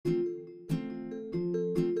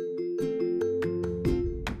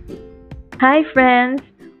Hi, friends!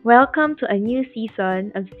 Welcome to a new season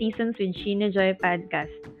of Seasons with Sheena Joy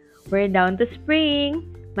podcast. We're down to spring,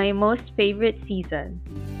 my most favorite season.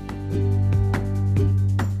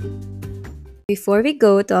 Before we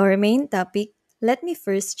go to our main topic, let me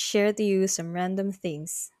first share to you some random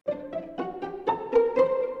things.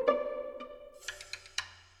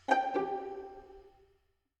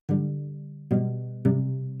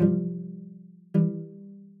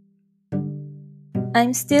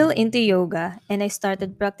 I'm still into yoga and I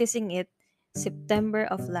started practicing it September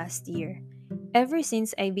of last year. Ever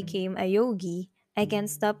since I became a yogi, I can't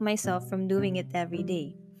stop myself from doing it every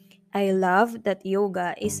day. I love that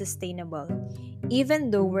yoga is sustainable. Even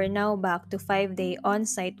though we're now back to 5-day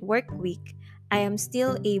on-site work week, I am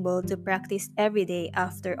still able to practice every day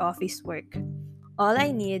after office work. All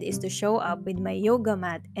I need is to show up with my yoga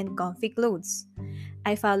mat and comfy clothes.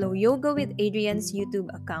 I follow Yoga with Adrian's YouTube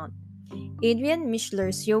account. Adrian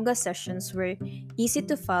Mishler's yoga sessions were easy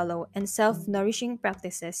to follow and self nourishing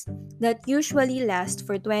practices that usually last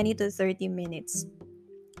for 20 to 30 minutes.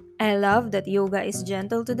 I love that yoga is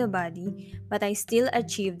gentle to the body, but I still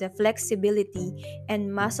achieve the flexibility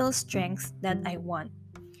and muscle strength that I want.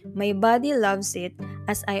 My body loves it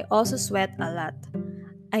as I also sweat a lot.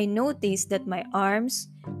 I noticed that my arms,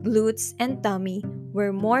 glutes, and tummy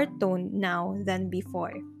were more toned now than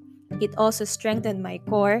before. It also strengthened my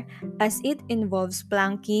core as it involves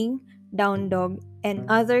planking, down dog, and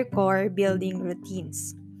other core building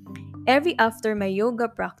routines. Every after my yoga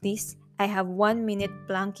practice, I have 1 minute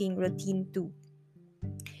planking routine too.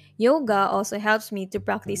 Yoga also helps me to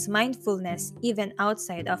practice mindfulness even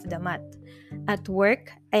outside of the mat. At work,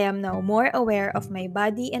 I am now more aware of my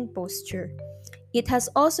body and posture. It has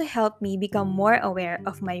also helped me become more aware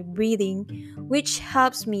of my breathing, which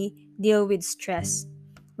helps me deal with stress.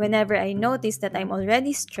 Whenever I notice that I'm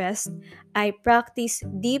already stressed, I practice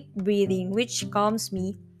deep breathing, which calms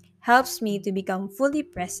me, helps me to become fully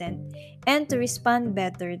present, and to respond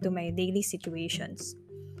better to my daily situations.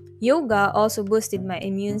 Yoga also boosted my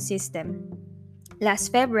immune system. Last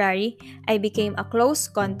February, I became a close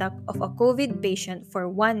contact of a COVID patient for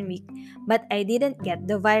 1 week, but I didn't get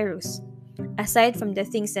the virus. Aside from the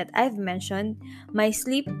things that I've mentioned, my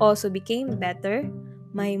sleep also became better,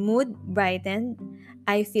 my mood brightened,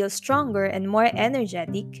 I feel stronger and more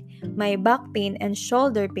energetic, my back pain and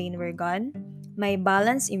shoulder pain were gone, my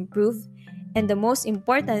balance improved, and the most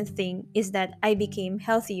important thing is that I became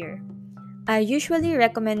healthier. I usually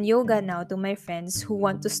recommend yoga now to my friends who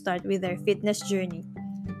want to start with their fitness journey.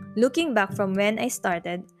 Looking back from when I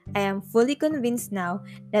started, I am fully convinced now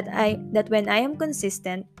that when I am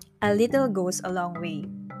consistent, a little goes a long way.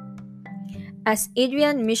 As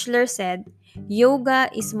Adrian Mishler said,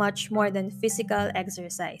 yoga is much more than physical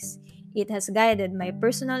exercise. It has guided my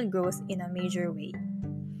personal growth in a major way.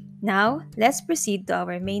 Now, let's proceed to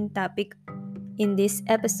our main topic in this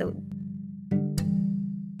episode.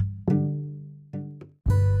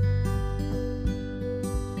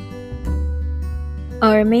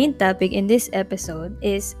 Our main topic in this episode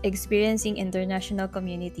is experiencing international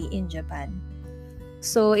community in Japan.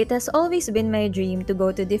 So, it has always been my dream to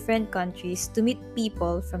go to different countries to meet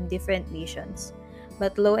people from different nations.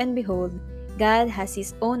 But lo and behold, God has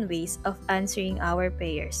His own ways of answering our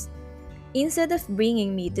prayers. Instead of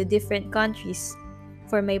bringing me to different countries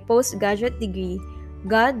for my postgraduate degree,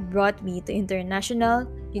 God brought me to International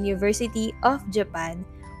University of Japan,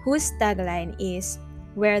 whose tagline is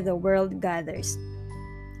Where the World Gathers.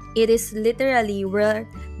 It is literally where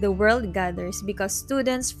the world gathers because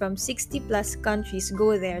students from 60 plus countries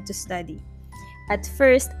go there to study. At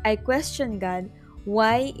first, I questioned God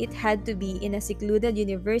why it had to be in a secluded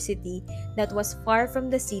university that was far from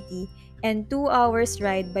the city and 2 hours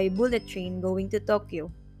ride by bullet train going to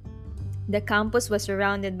Tokyo. The campus was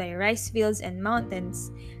surrounded by rice fields and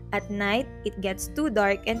mountains. At night, it gets too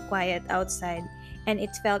dark and quiet outside, and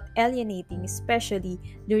it felt alienating, especially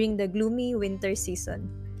during the gloomy winter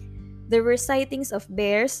season. There were sightings of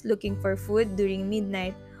bears looking for food during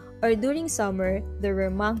midnight, or during summer, there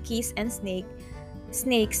were monkeys and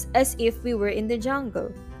snakes as if we were in the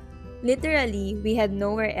jungle. Literally, we had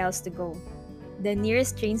nowhere else to go. The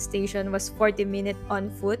nearest train station was 40-minute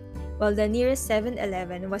on foot, while the nearest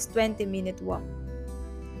 7-Eleven was 20-minute walk.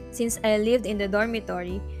 Since I lived in the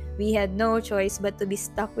dormitory, we had no choice but to be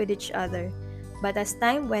stuck with each other. But as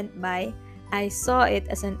time went by, I saw it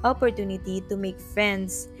as an opportunity to make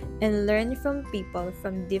friends and learn from people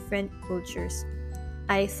from different cultures.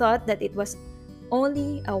 I thought that it was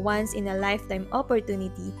only a once in a lifetime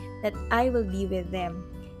opportunity that I will be with them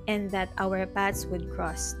and that our paths would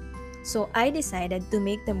cross. So I decided to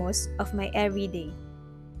make the most of my everyday.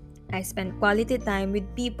 I spent quality time with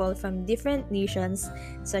people from different nations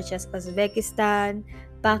such as Uzbekistan,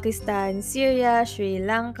 Pakistan, Syria, Sri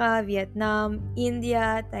Lanka, Vietnam,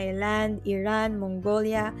 India, Thailand, Iran,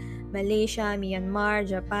 Mongolia, Malaysia, Myanmar,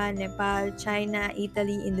 Japan, Nepal, China,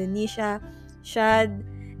 Italy, Indonesia, Chad,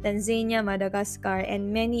 Tanzania, Madagascar,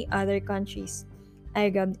 and many other countries. I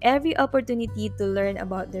grabbed every opportunity to learn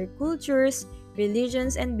about their cultures,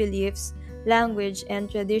 religions and beliefs, language, and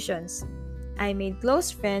traditions. I made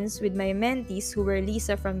close friends with my mentees who were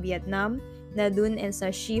Lisa from Vietnam, Nadun and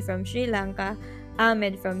Sashi from Sri Lanka,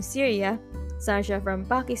 Ahmed from Syria, Sasha from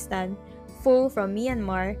Pakistan, Fo from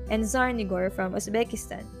Myanmar, and Zarnigor from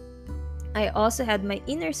Uzbekistan. I also had my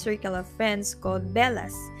inner circle of friends called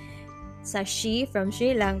Bellas, Sashi from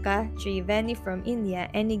Sri Lanka, Triveni from India,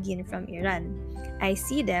 and Nigin from Iran. I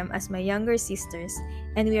see them as my younger sisters,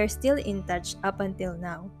 and we are still in touch up until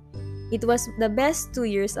now. It was the best 2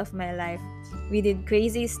 years of my life. We did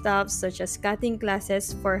crazy stuff such as cutting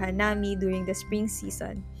classes for hanami during the spring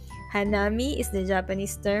season. Hanami is the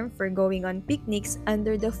Japanese term for going on picnics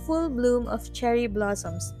under the full bloom of cherry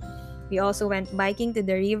blossoms. We also went biking to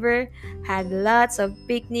the river, had lots of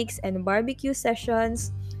picnics and barbecue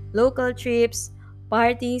sessions, local trips,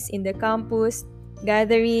 parties in the campus,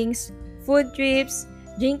 gatherings, food trips,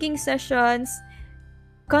 drinking sessions,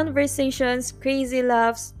 conversations, crazy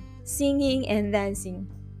laughs, singing, and dancing.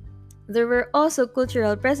 There were also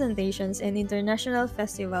cultural presentations and international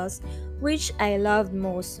festivals, which I loved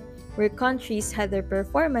most, where countries had their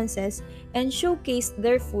performances and showcased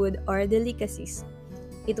their food or delicacies.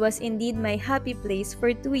 It was indeed my happy place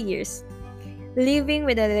for 2 years. Living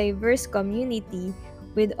with a diverse community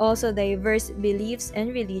with also diverse beliefs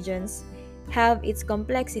and religions have its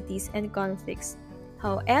complexities and conflicts.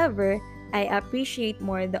 However, I appreciate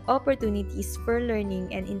more the opportunities for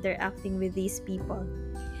learning and interacting with these people.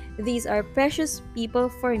 These are precious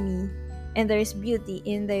people for me, and there is beauty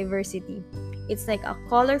in diversity. It's like a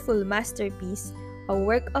colorful masterpiece, a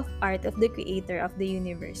work of art of the creator of the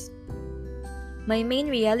universe. My main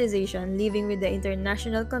realization living with the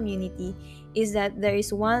international community is that there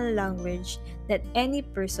is one language that any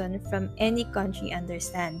person from any country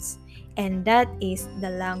understands, and that is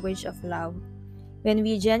the language of love. When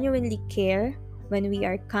we genuinely care, when we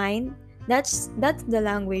are kind, that's the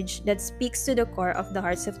language that speaks to the core of the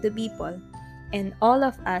hearts of the people. And all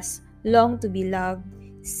of us long to be loved,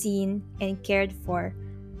 seen, and cared for,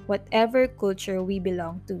 whatever culture we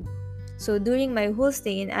belong to. So during my whole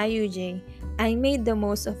stay in IUJ, I made the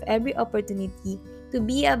most of every opportunity to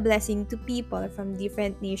be a blessing to people from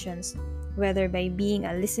different nations, whether by being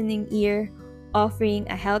a listening ear, offering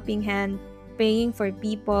a helping hand, praying for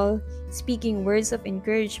people, speaking words of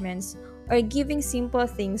encouragements, or giving simple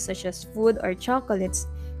things such as food or chocolates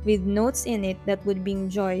with notes in it that would bring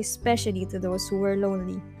joy, especially to those who were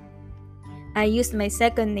lonely. I used my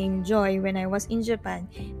second name Joy when I was in Japan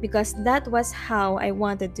because that was how I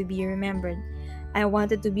wanted to be remembered. I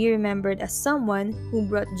wanted to be remembered as someone who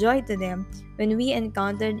brought joy to them when we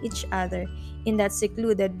encountered each other in that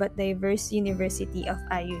secluded but diverse University of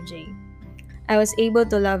IUJ. I was able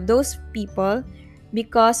to love those people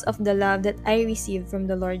because of the love that I received from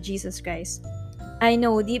the Lord Jesus Christ. I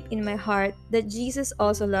know deep in my heart that Jesus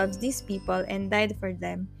also loves these people and died for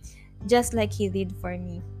them, just like He did for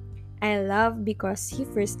me. I love because He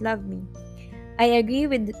first loved me. I agree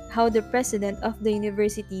with how the president of the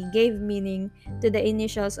university gave meaning to the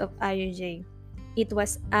initials of IUJ. It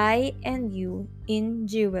was I and you in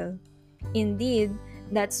Jewel. Indeed,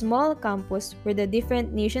 that small campus where the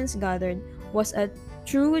different nations gathered was a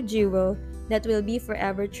true jewel that will be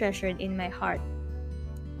forever treasured in my heart.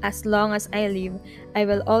 As long as I live, I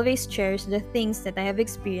will always cherish the things that I have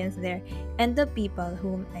experienced there and the people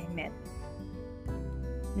whom I met.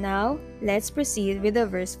 Now, let's proceed with the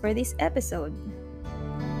verse for this episode.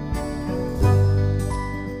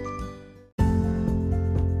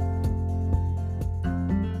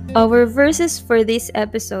 Our verses for this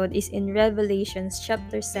episode is in Revelations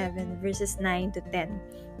chapter 7 verses 9 to 10.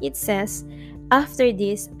 It says, "After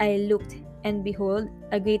this I looked, and behold,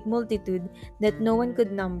 a great multitude that no one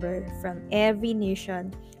could number, from every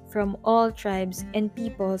nation, from all tribes and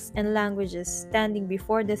peoples and languages, standing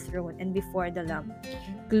before the throne and before the Lamb,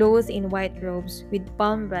 clothed in white robes with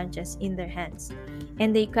palm branches in their hands.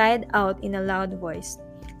 And they cried out in a loud voice,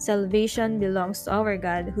 'Salvation belongs to our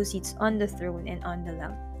God who sits on the throne and on the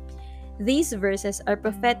Lamb.'" These verses are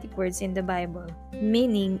prophetic words in the Bible,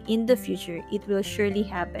 meaning in the future it will surely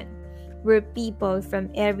happen, where people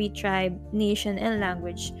from every tribe, nation, and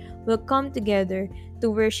language will come together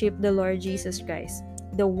to worship the Lord Jesus Christ,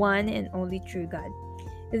 the one and only true God.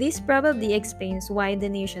 This probably explains why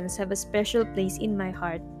the nations have a special place in my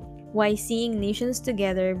heart, why seeing nations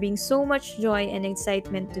together brings so much joy and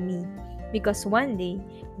excitement to me. Because one day,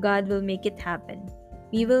 God will make it happen.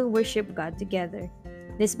 We will worship God together.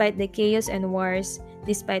 Despite the chaos and wars,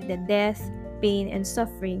 despite the death, pain, and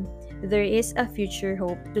suffering, there is a future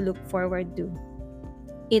hope to look forward to.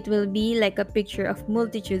 It will be like a picture of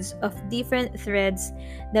multitudes of different threads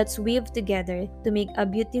that weave together to make a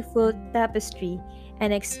beautiful tapestry,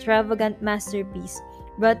 an extravagant masterpiece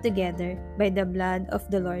brought together by the blood of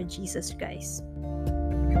the Lord Jesus Christ.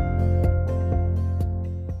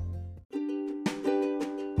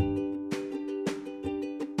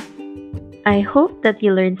 I hope that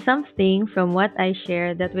you learned something from what I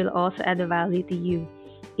shared that will also add value to you.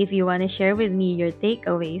 If you want to share with me your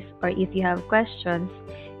takeaways or if you have questions,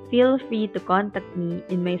 feel free to contact me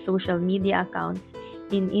in my social media accounts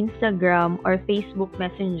in Instagram or Facebook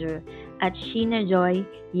Messenger at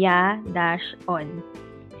shinajoya-on.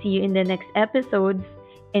 See you in the next episodes.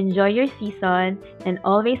 Enjoy your season and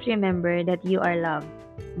always remember that you are loved.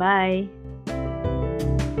 Bye!